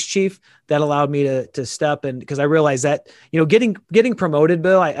police chief, that allowed me to step in, because I realized that, getting promoted,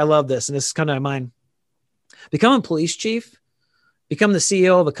 Bill, I love this. And this is kind of mine. Becoming police chief, becoming the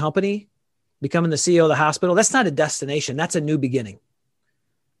CEO of a company, becoming the CEO of the hospital, that's not a destination. That's a new beginning.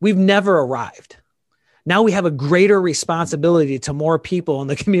 We've never arrived. Now we have a greater responsibility to more people in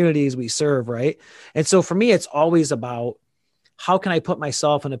the communities we serve, right? And so for me, it's always about, how can I put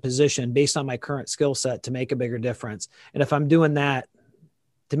myself in a position based on my current skill set to make a bigger difference? And if I'm doing that,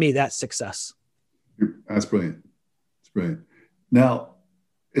 to me, that's success. That's brilliant. It's brilliant. Now,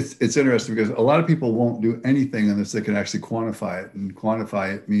 it's interesting because a lot of people won't do anything unless they can actually quantify it. And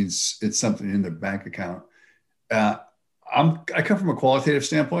quantify it means it's something in their bank account. I come from a qualitative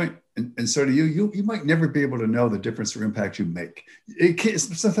standpoint, and so do you. You might never be able to know the difference or impact you make.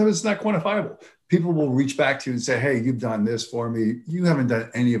 Sometimes it's not quantifiable. People will reach back to you and say, hey, you've done this for me. You haven't done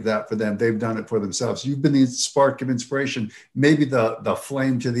any of that for them. They've done it for themselves. You've been the spark of inspiration, maybe the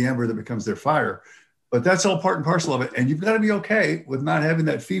flame to the ember that becomes their fire. But that's all part and parcel of it. And you've got to be okay with not having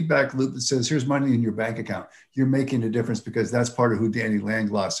that feedback loop that says, here's money in your bank account. You're making a difference because that's part of who Danny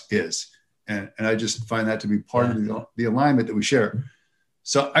Langlois is. And I just find that to be part of the alignment that we share.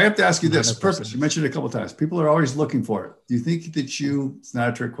 So I have to ask you this: 100%. Purpose. You mentioned it a couple of times. People are always looking for it. Do you think that it's not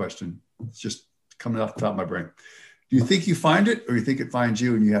a trick question. It's just coming off the top of my brain. Do you think you find it, or you think it finds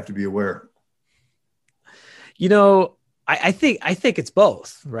you and you have to be aware? I think it's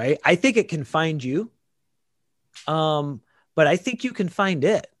both, right? I think it can find you. But I think you can find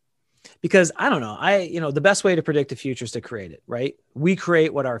it, because I don't know. The best way to predict the future is to create it, right? We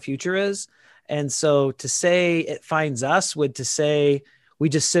create what our future is. And so to say it finds us would to say we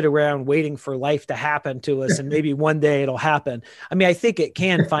just sit around waiting for life to happen to us and maybe one day it'll happen. I mean, I think it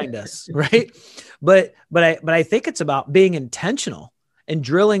can find us, right? But I think it's about being intentional and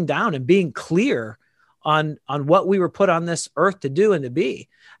drilling down and being clear on what we were put on this earth to do and to be.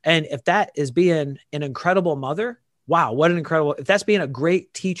 And if that is being an incredible mother, wow, what an incredible, if that's being a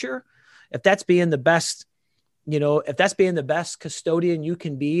great teacher, if that's being the best, if that's being the best custodian you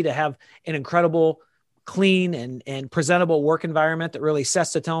can be, to have an incredible clean and presentable work environment that really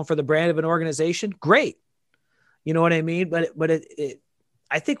sets the tone for the brand of an organization, great. You know what I mean? But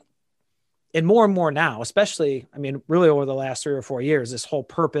I think, and more now, especially, I mean, really over the last 3 or 4 years, this whole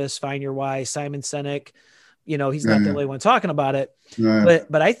purpose, find your why, Simon Sinek, you know, he's not the only one talking about it,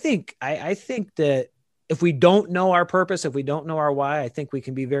 but I think that if we don't know our purpose, if we don't know our why, I think we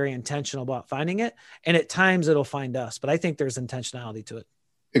can be very intentional about finding it. And at times it'll find us, but I think there's intentionality to it.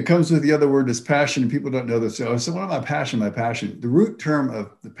 It comes with the other word is passion. And people don't know this. So what am I passionate? My passion, the root term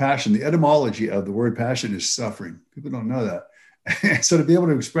of the passion, the etymology of the word passion is suffering. People don't know that. So to be able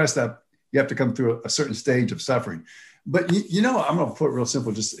to express that, you have to come through a certain stage of suffering. But you know, I'm going to put it real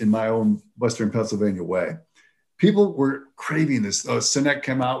simple, just in my own Western Pennsylvania way. People were craving this. Sinek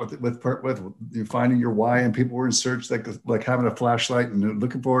came out with finding your why, and people were in search, like having a flashlight and they're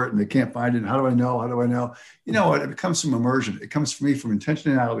looking for it and they can't find it. And how do I know? How do I know? You know what? It comes from immersion. It comes for me from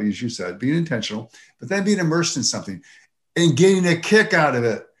intentionality, as you said, being intentional, but then being immersed in something and getting a kick out of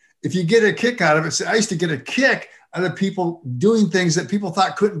it. If you get a kick out of it, I used to get a kick out of people doing things that people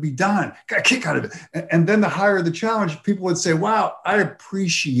thought couldn't be done. Got a kick out of it. And then the higher the challenge, people would say, wow, I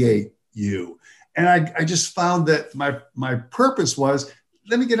appreciate you. And I just found that my purpose was,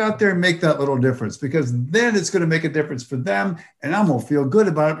 let me get out there and make that little difference, because then it's going to make a difference for them. And I'm going to feel good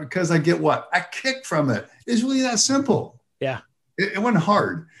about it because I get what? I kick from it. It's really that simple. Yeah. It wasn't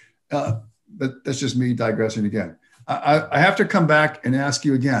hard. But that's just me digressing again. I have to come back and ask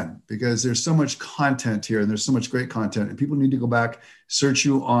you again, because there's so much content here and there's so much great content, and people need to go back, search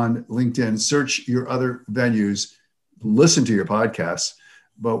you on LinkedIn, search your other venues, listen to your podcasts,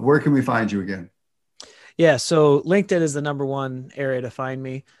 but where can we find you again? Yeah. So LinkedIn is the number one area to find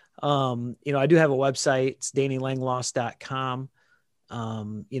me. You know, I do have a website. It's DannyLangloss.com.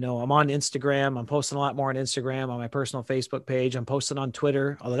 You know, I'm on Instagram. I'm posting a lot more on Instagram, on my personal Facebook page. I'm posting on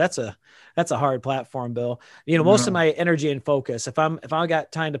Twitter, although that's a hard platform, Bill. You know, most of my energy and focus, if I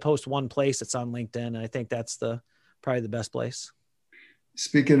got time to post one place, it's on LinkedIn. And I think that's probably the best place.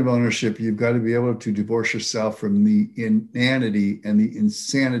 Speaking of ownership, you've got to be able to divorce yourself from the inanity and the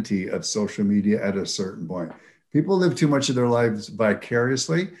insanity of social media at a certain point. People live too much of their lives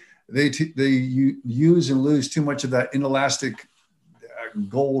vicariously. They use and lose too much of that inelastic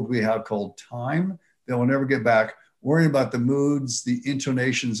gold we have called time that we'll never get back, worrying about the moods, the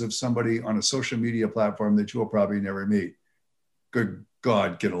intonations of somebody on a social media platform that you'll probably never meet. Good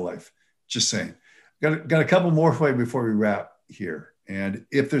God, get a life. Just saying. Got a couple more for you before we wrap here. And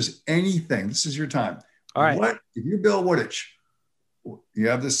if there's anything, this is your time. All right. If you're Bill Woodich, you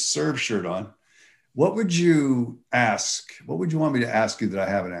have this Serve shirt on, what would you ask? What would you want me to ask you that I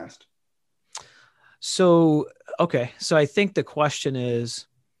haven't asked? So I think the question is,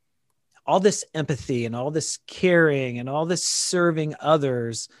 all this empathy and all this caring and all this serving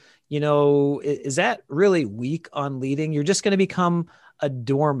others, you know, is that really weak on leading? You're just going to become a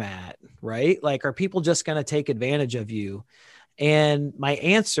doormat, right? Like, are people just going to take advantage of you? And my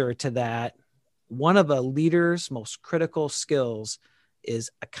answer to that, one of a leader's most critical skills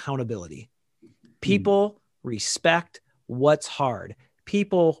is accountability. People respect what's hard.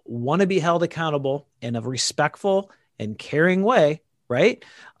 People want to be held accountable in a respectful and caring way, right?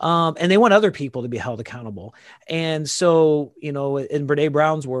 And they want other people to be held accountable. And so, you know, in Brené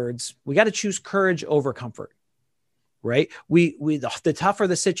Brown's words, we got to choose courage over comfort, right? The tougher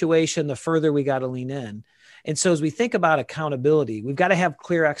the situation, the further we got to lean in. And so as we think about accountability, we've got to have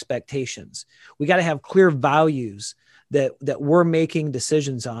clear expectations. We got to have clear values that we're making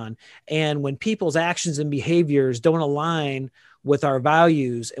decisions on. And when people's actions and behaviors don't align with our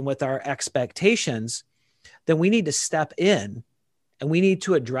values and with our expectations, then we need to step in and we need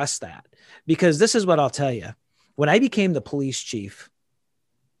to address that. Because this is what I'll tell you. When I became the police chief,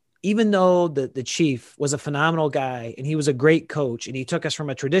 even though the chief was a phenomenal guy and he was a great coach and he took us from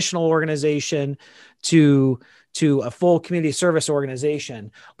a traditional organization to a full community service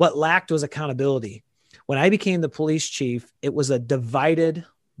organization, what lacked was accountability. When I became the police chief, it was a divided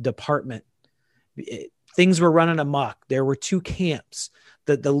department. Things were running amok. There were two camps.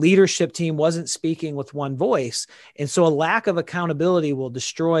 The leadership team wasn't speaking with one voice. And so a lack of accountability will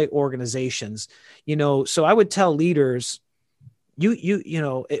destroy organizations. You know, so I would tell leaders, you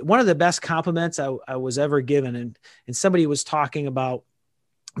know, one of the best compliments I was ever given, and somebody was talking about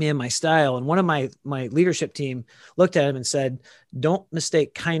me and my style, and one of my leadership team looked at him and said, "Don't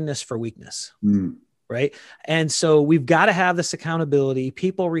mistake kindness for weakness." Right. And so we've got to have this accountability.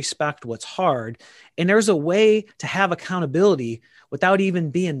 People respect what's hard. And there's a way to have accountability without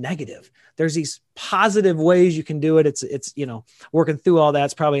even being negative. There's these positive ways you can do it. It's, you know, working through all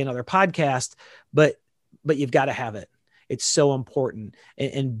that's probably another podcast, but you've got to have it. It's so important.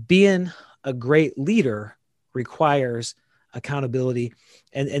 And being a great leader requires accountability.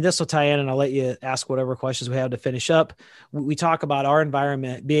 And this will tie in, and I'll let you ask whatever questions we have to finish up. We talk about our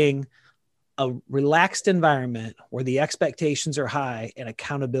environment being a relaxed environment where the expectations are high and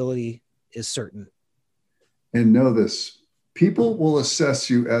accountability is certain. And know this, people will assess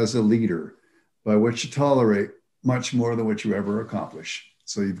you as a leader by what you tolerate much more than what you ever accomplish.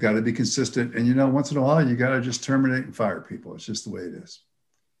 So you've got to be consistent. And, once in a while, you got to just terminate and fire people. It's just the way it is.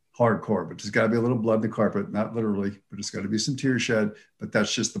 Hardcore, but there's got to be a little blood in the carpet, not literally, but it's got to be some tears shed. But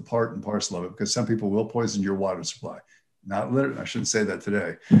that's just the part and parcel of it, because some people will poison your water supply. Not literally, I shouldn't say that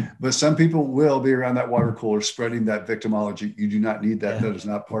today, but some people will be around that water cooler spreading that victimology. You do not need that. That is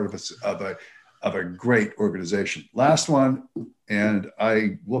not part of a great organization. Last one, and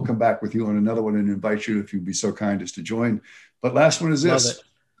I will come back with you on another one and invite you, if you'd be so kind as to join. But last one is this.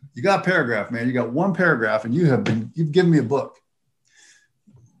 You got a paragraph, man. You got one paragraph, and you've given me a book.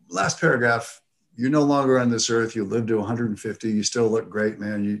 Last paragraph, you're no longer on this earth. You live to 150. You still look great,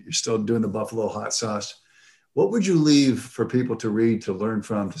 man. You're still doing the buffalo hot sauce. What would you leave for people to read, to learn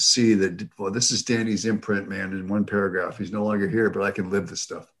from, to see that, well, this is Danny's imprint, man, in one paragraph. He's no longer here, but I can live this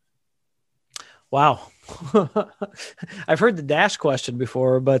stuff. Wow. I've heard the dash question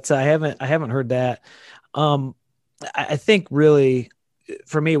before, but I haven't heard that. I think really,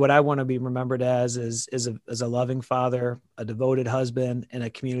 for me, what I want to be remembered as is a loving father, a devoted husband, and a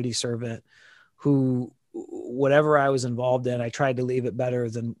community servant who, whatever I was involved in, I tried to leave it better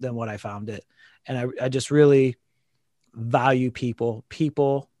than what I found it. And I just really value people.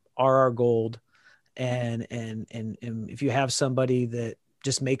 People are our gold. And if you have somebody that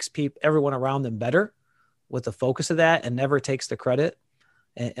just makes everyone around them better with the focus of that and never takes the credit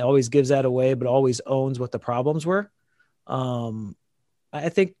and always gives that away, but always owns what the problems were. I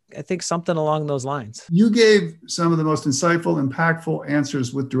think something along those lines. You gave some of the most insightful, impactful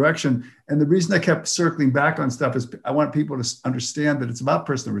answers with direction. And the reason I kept circling back on stuff is I want people to understand that it's about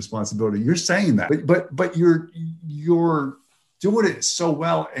personal responsibility. You're saying that, but you're doing it so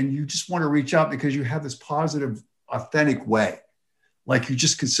well. And you just want to reach out because you have this positive, authentic way. Like you're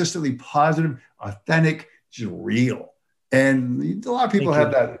just consistently positive, authentic, just real. And a lot of people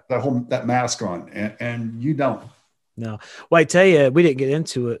have that mask on and you don't. No. Well, I tell you, we didn't get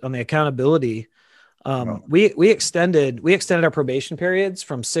into it on the accountability. We extended our probation periods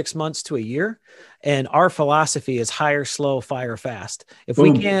from 6 months to a year. And our philosophy is hire slow, fire fast. If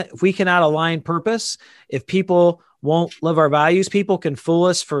we cannot align purpose, if people won't live our values, people can fool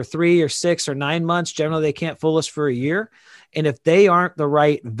us for 3 or 6 or 9 months. Generally, they can't fool us for a year. And if they aren't the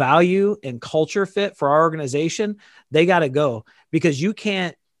right value and culture fit for our organization, they got to go, because you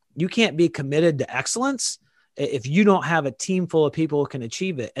can't be committed to excellence if you don't have a team full of people who can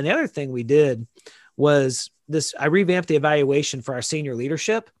achieve it. And the other thing we did was I revamped the evaluation for our senior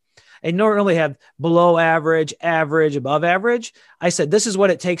leadership. And normally have below average, average, above average. I said, this is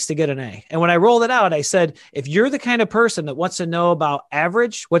what it takes to get an A. And when I rolled it out, I said, if you're the kind of person that wants to know about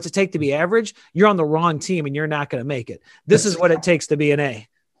average, what's it take to be average, you're on the wrong team and you're not going to make it. This is what it takes to be an A.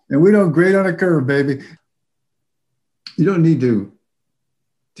 And we don't grade on a curve, baby. You don't need to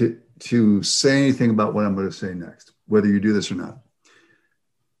say anything about what I'm going to say next, whether you do this or not.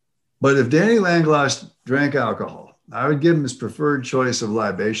 But if Danny Langlois drank alcohol, I would give him his preferred choice of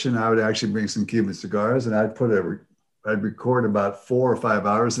libation. I would actually bring some Cuban cigars, and I'd record about 4 or 5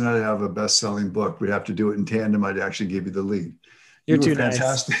 hours, and I'd have a best-selling book. We'd have to do it in tandem. I'd actually give you the lead. You're too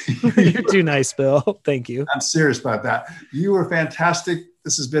fantastic. Nice. You're too nice, Bill. Thank you. I'm serious about that. You were fantastic.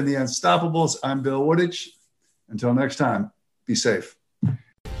 This has been The Unstoppables. I'm Bill Wooditch. Until next time, be safe.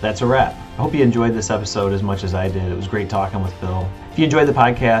 That's a wrap. I hope you enjoyed this episode as much as I did. It was great talking with Bill. If you enjoyed the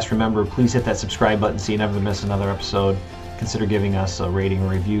podcast, remember, please hit that subscribe button so you never miss another episode. Consider giving us a rating or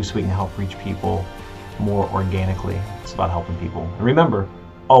review so we can help reach people more organically. It's about helping people. And remember,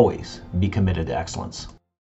 always be committed to excellence.